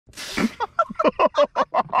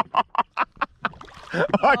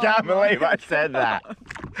I can't believe I said that.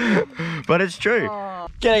 But it's true.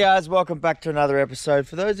 G'day guys, welcome back to another episode.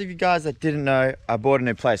 For those of you guys that didn't know, I bought a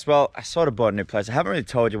new place. Well, I sort of bought a new place. I haven't really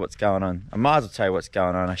told you what's going on. I might as well tell you what's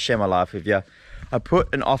going on. I share my life with you. I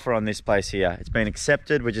put an offer on this place here. It's been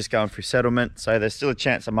accepted. We're just going through settlement. So there's still a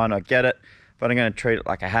chance I might not get it, but I'm going to treat it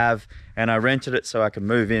like I have. And I rented it so I can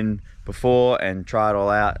move in before and try it all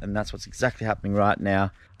out. And that's what's exactly happening right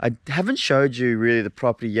now. I haven't showed you really the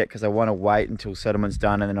property yet because I want to wait until settlement's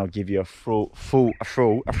done and then I'll give you a full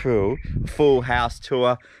house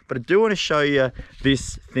tour. But I do want to show you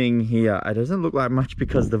this thing here. It doesn't look like much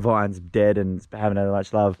because the vine's dead and it's haven't had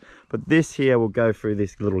much love. But this here will go through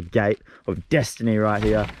this little gate of destiny right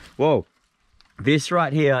here. Whoa. This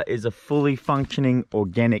right here is a fully functioning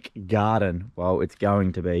organic garden. Well, it's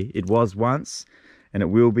going to be. It was once and it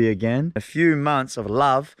will be again. A few months of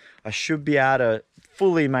love, I should be able to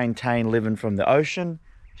fully maintain living from the ocean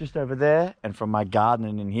just over there and from my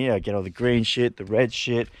garden in here. I get all the green shit, the red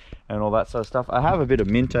shit and all that sort of stuff. I have a bit of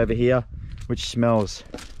mint over here which smells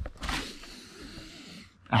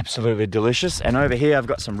absolutely delicious, and over here I've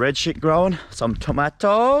got some red shit growing, some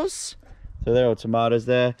tomatoes. So there are tomatoes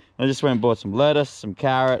there. I just went and bought some lettuce, some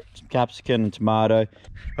carrot, some capsicum and tomato.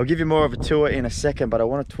 I'll give you more of a tour in a second, but I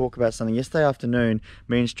want to talk about something. Yesterday afternoon,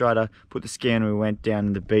 me and Strider put the scan and we went down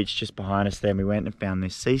to the beach just behind us there and we went and found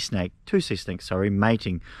this sea snake, two sea snakes, sorry,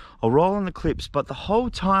 mating. I'll roll on the clips, but the whole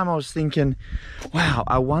time I was thinking, wow,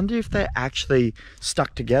 I wonder if they're actually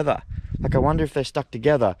stuck together. Like, I wonder if they're stuck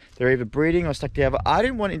together. They're either breeding or stuck together. I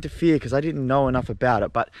didn't want to interfere because I didn't know enough about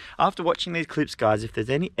it. But after watching these clips, guys, if there's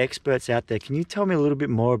any experts out there, can you tell me a little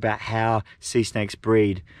bit more about how sea snakes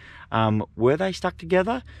breed? Were they stuck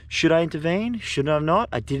together? Should I intervene? Should I not?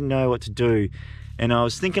 I didn't know what to do. And I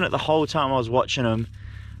was thinking it the whole time I was watching them,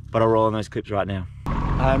 but I'll roll on those clips right now.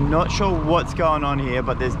 I'm not sure what's going on here,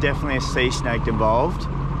 but there's definitely a sea snake involved.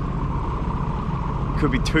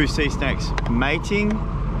 Could be two sea snakes mating.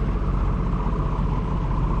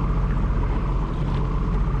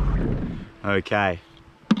 Okay,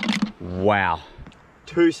 wow,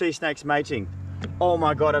 two sea snakes mating. Oh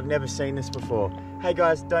my God, I've never seen this before. Hey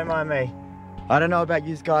guys, don't mind me. I don't know about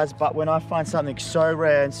you guys, but when I find something so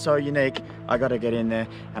rare and so unique, I gotta get in there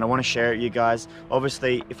and I wanna share it with you guys.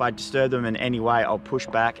 Obviously, if I disturb them in any way, I'll push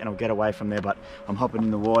back and I'll get away from there, but I'm hopping in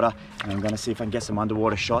the water and I'm gonna see if I can get some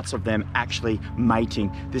underwater shots of them actually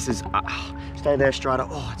mating. This is, stay there, Strider.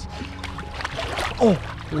 Oh,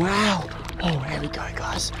 wow. Oh, here we go,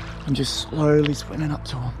 guys. I'm just slowly swimming up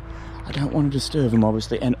to them. I don't want to disturb them,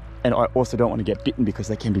 obviously, and I also don't want to get bitten because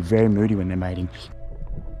they can be very moody when they're mating.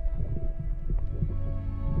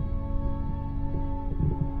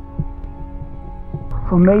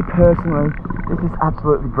 For me personally, this is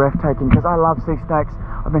absolutely breathtaking because I love sea snakes.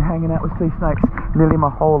 I've been hanging out with sea snakes nearly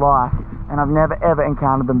my whole life, and I've never ever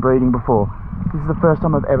encountered them breeding before. This is the first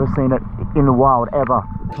time I've ever seen it in the wild, ever.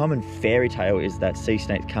 Common fairy tale is that sea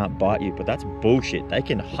snakes can't bite you, but that's bullshit. They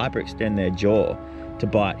can hyperextend their jaw to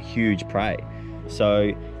bite huge prey.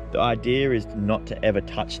 So the idea is not to ever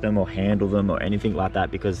touch them or handle them or anything like that,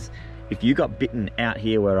 because if you got bitten out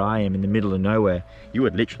here where I am in the middle of nowhere, you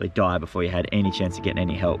would literally die before you had any chance of getting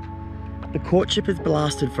any help. The courtship has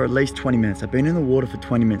lasted for at least 20 minutes. I've been in the water for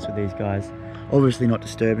 20 minutes with these guys, obviously not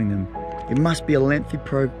disturbing them. It must be a lengthy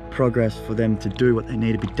progress for them to do what they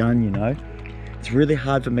need to be done, you know? It's really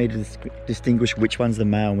hard for me to distinguish which one's the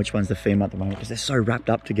male and which one's the female at the moment because they're so wrapped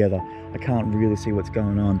up together. I can't really see what's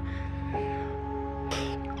going on.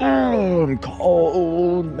 Oh, I'm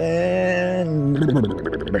cold, man.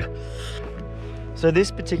 So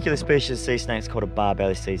this particular species of sea snake is called a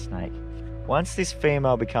barbelly sea snake. Once this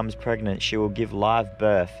female becomes pregnant, she will give live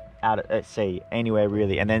birth out at sea, anywhere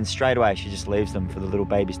really, and then straight away she just leaves them for the little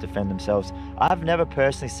babies to fend themselves. I've never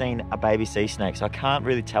personally seen a baby sea snake, so I can't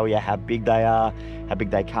really tell you how big they are, how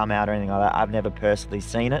big they come out or anything like that. I've never personally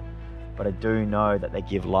seen it, but I do know that they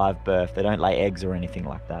give live birth. They don't lay eggs or anything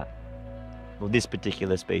like that. Well, this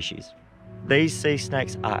particular species. These sea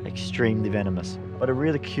snakes are extremely venomous, but a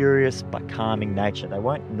really curious but calming nature. They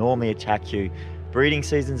won't normally attack you. Breeding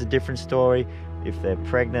season's a different story. If they're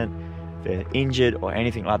pregnant, if they're injured or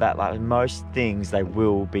anything like that, like most things, they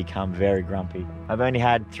will become very grumpy. I've only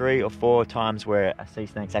had 3 or 4 times where a sea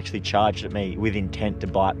snake's actually charged at me with intent to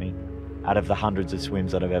bite me out of the hundreds of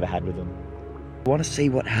swims that I've ever had with them. I want to see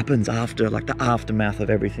what happens after, like the aftermath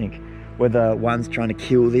of everything. Whether one's trying to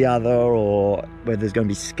kill the other or whether there's going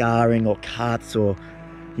to be scarring or cuts or,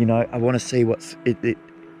 you know, I want to see what's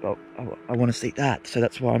I want to see that. So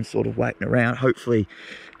that's why I'm sort of waiting around. Hopefully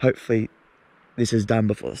this is done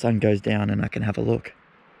before the sun goes down and I can have a look.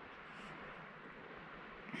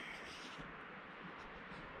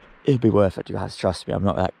 It'll be worth it, you guys. Trust me. I'm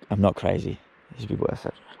not crazy. It'll be worth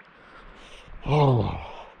it. Oh.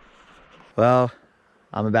 Well,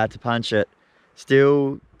 I'm about to punch it.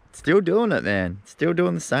 Still doing it, man. Still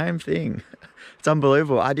doing the same thing. It's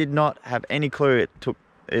unbelievable. I did not have any clue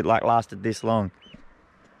it like lasted this long.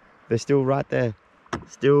 They're still right there.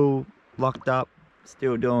 Still locked up.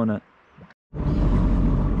 Still doing it.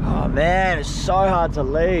 Oh man, it's so hard to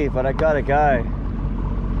leave, but I gotta go.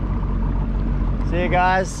 See you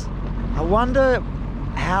guys. I wonder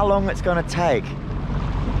how long it's gonna take.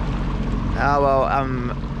 Oh well,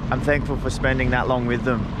 I'm thankful for spending that long with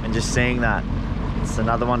them and just seeing that. It's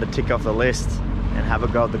another one to tick off the list and have a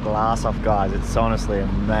go at the glass off, guys. It's honestly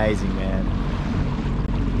amazing, man.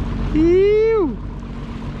 Ew.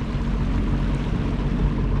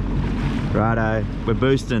 Righto, we're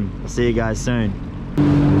boosting. I'll see you guys soon.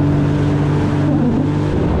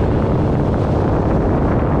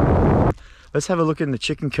 Let's have a look in the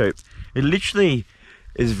chicken coop. It literally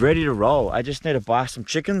is ready to roll. I just need to buy some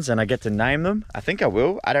chickens and I get to name them. I think I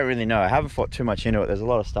will. I don't really know. I haven't thought too much into it. There's a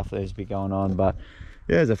lot of stuff that needs to be going on, but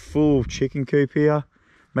yeah, there's a full chicken coop here.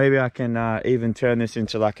 Maybe I can even turn this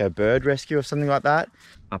into like a bird rescue or something like that.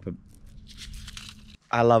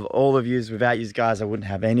 I love all of yous. Without you guys, I wouldn't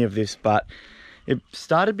have any of this, but it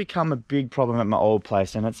started to become a big problem at my old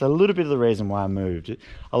place, and it's a little bit of the reason why I moved.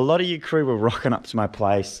 A lot of you crew were rocking up to my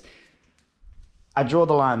place. I draw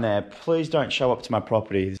the line there. Please don't show up to my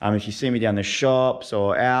property. If you see me down the shops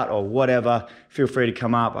or out or whatever, feel free to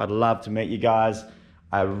come up. I'd love to meet you guys.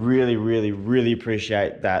 I really, really, really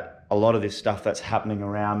appreciate that a lot of this stuff that's happening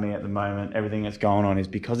around me at the moment, everything that's going on, is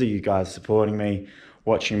because of you guys supporting me,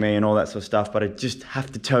 watching me and all that sort of stuff. But I just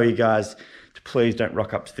have to tell you guys to please don't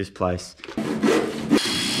rock up to this place.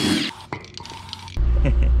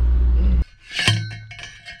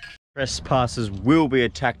 Trespassers will be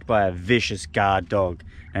attacked by a vicious guard dog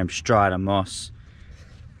named Strider Moss.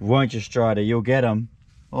 Won't you, Strider? You'll get him.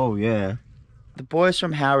 Oh yeah. The boys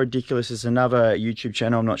from How Ridiculous is another YouTube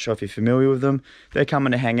channel. I'm not sure if you're familiar with them. They're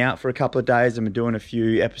coming to hang out for a couple of days and we're doing a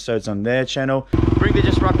few episodes on their channel. Brinkley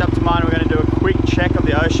just rocked up to mine. We're going to do a quick check of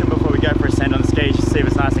the ocean before we go for a send on the skis to see if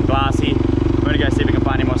it's nice and glassy. We're going to go see if we can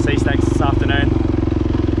find any more sea snakes this afternoon.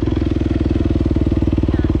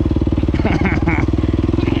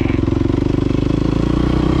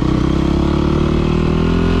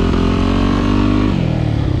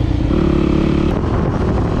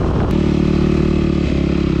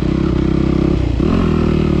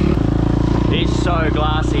 So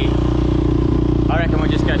glassy. I reckon we'll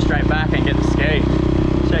just go straight back and get the ski.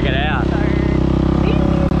 Check it out.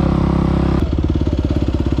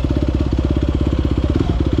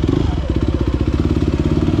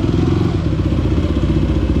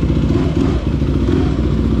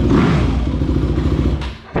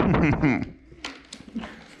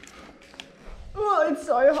 Oh, it's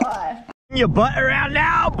so high. Your butt around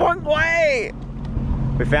now, point way.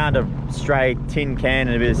 We found a stray tin can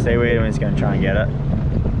and a bit of seaweed and we're just going to try and get it.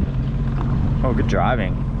 Oh, good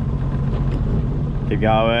driving. Keep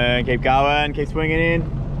going, keep swinging in.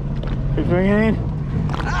 Keep swinging in.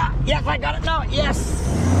 Ah, yes, I got it, no,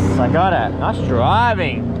 yes! I got it, nice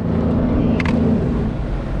driving.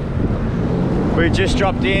 We just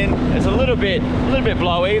dropped in. It's a little bit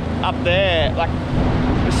blowy up there. Like,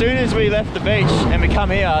 as soon as we left the beach and we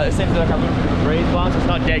come here, it seems like a little bit of a breeze blowing, so it's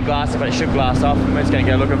not dead glassy, but it should glass off, and we're just going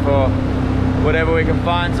to go looking for whatever we can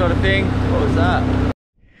find, sort of thing. What was that?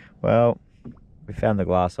 Well, we found the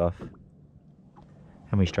glass off.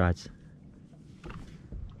 How many strides?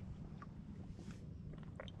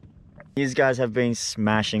 These guys have been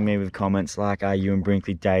smashing me with comments like, are you and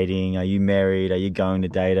Brinkley dating? Are you married? Are you going to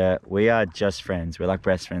date her? We are just friends. We're like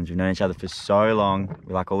best friends. We've known each other for so long.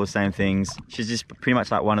 We like all the same things. She's just pretty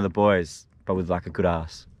much like one of the boys, but with like a good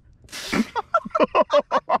ass.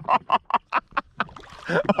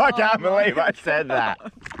 I can't believe I said that.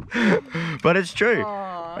 But it's true.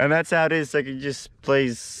 Aww. And that's how it is. So can you just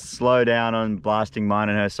please slow down on blasting mine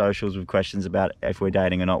and her socials with questions about if we're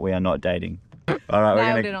dating or not. We are not dating. All right,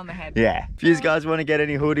 nailed it on the head. Yeah. If you guys want to get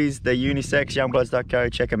any hoodies, they're unisex, youngbloods.co,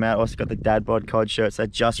 check them out. Also got the Dad Bod COD shirts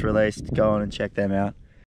that just released. Go on and check them out.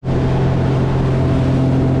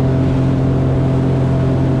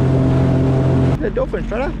 They're dolphins,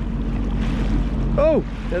 brother. Oh,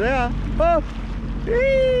 there they are. Oh,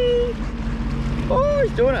 whee! Oh,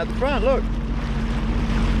 he's doing it at the front, look.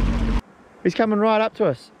 He's coming right up to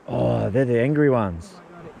us. Oh, they're the angry ones.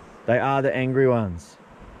 They are the angry ones.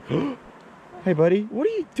 Hey buddy, what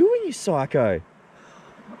are you doing, you psycho?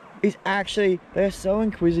 He's actually, they're so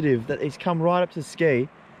inquisitive that he's come right up to the ski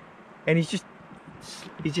and he's just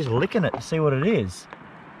licking it to see what it is.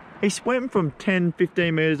 He swam from 10,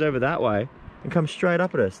 15 metres over that way and come straight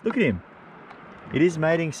up at us. Look at him. It is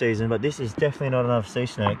mating season, but this is definitely not enough sea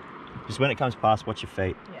snake. Just when it comes past, watch your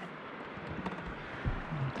feet. Yeah.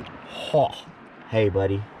 Oh. Hey,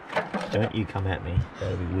 buddy. Don't you come at me.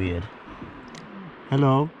 That'll be weird.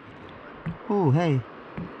 Hello. Oh, hey.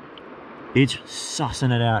 It's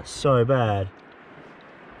sussing it out so bad.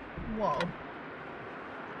 Whoa.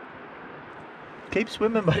 Keep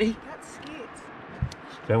swimming, buddy. That's skit.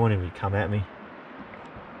 Don't want him to come at me.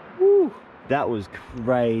 Woo. That was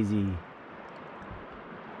crazy.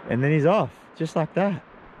 And then he's off, just like that.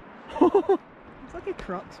 It's like a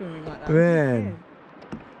croc swimming like that. Man.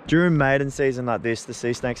 During maiden season like this, the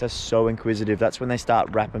sea snakes are so inquisitive. That's when they start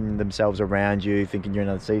wrapping themselves around you, thinking you're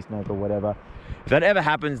another sea snake or whatever. If that ever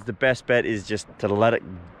happens, the best bet is just to let it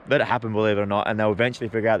happen, believe it or not, and they'll eventually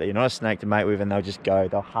figure out that you're not a snake to mate with, and they'll just go.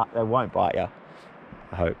 They won't bite you.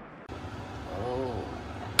 I hope. Oh,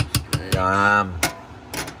 Yum.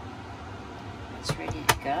 it's ready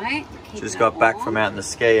to go. Keep Just it got back warm. from out in the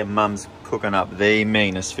ski, and Mum's cooking up the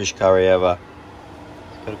meanest fish curry ever.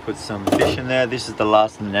 Got to put some fish in there. This is the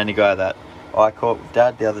last of the nanny guy that I caught with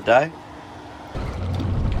Dad the other day.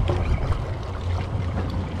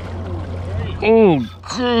 Oh,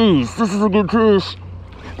 jeez, this is a good fish.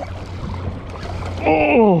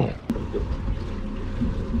 Oh.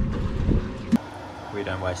 We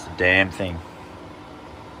don't waste a damn thing.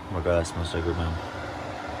 Oh my God, that smells so good, Mum.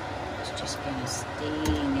 It's just going to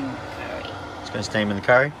steam in the curry. It's going to steam in the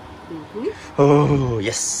curry? Mm-hmm. Oh,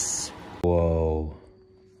 yes. Whoa.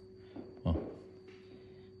 Oh.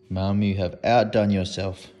 Mum, you have outdone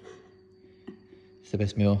yourself. It's the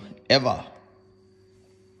best meal ever.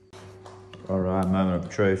 All right, moment of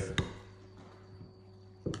truth.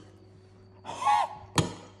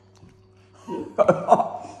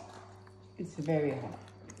 It's very hot.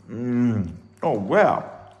 Oh,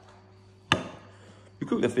 wow. You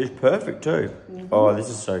cooked the fish perfect too. Mm-hmm. Oh, this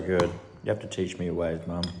is so good. You have to teach me your ways,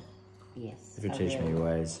 Mum. Yes. You have to teach me your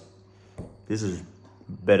ways. This is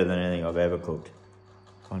better than anything I've ever cooked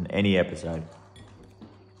on any episode.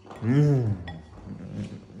 Mmm.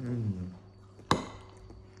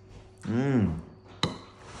 Mmm.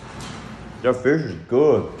 That fish is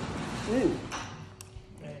good. Mm.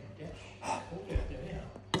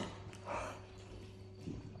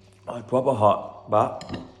 Oh, it's proper hot,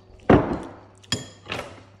 but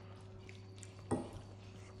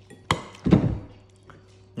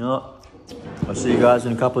you know what? I'll see you guys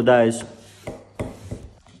in a couple of days.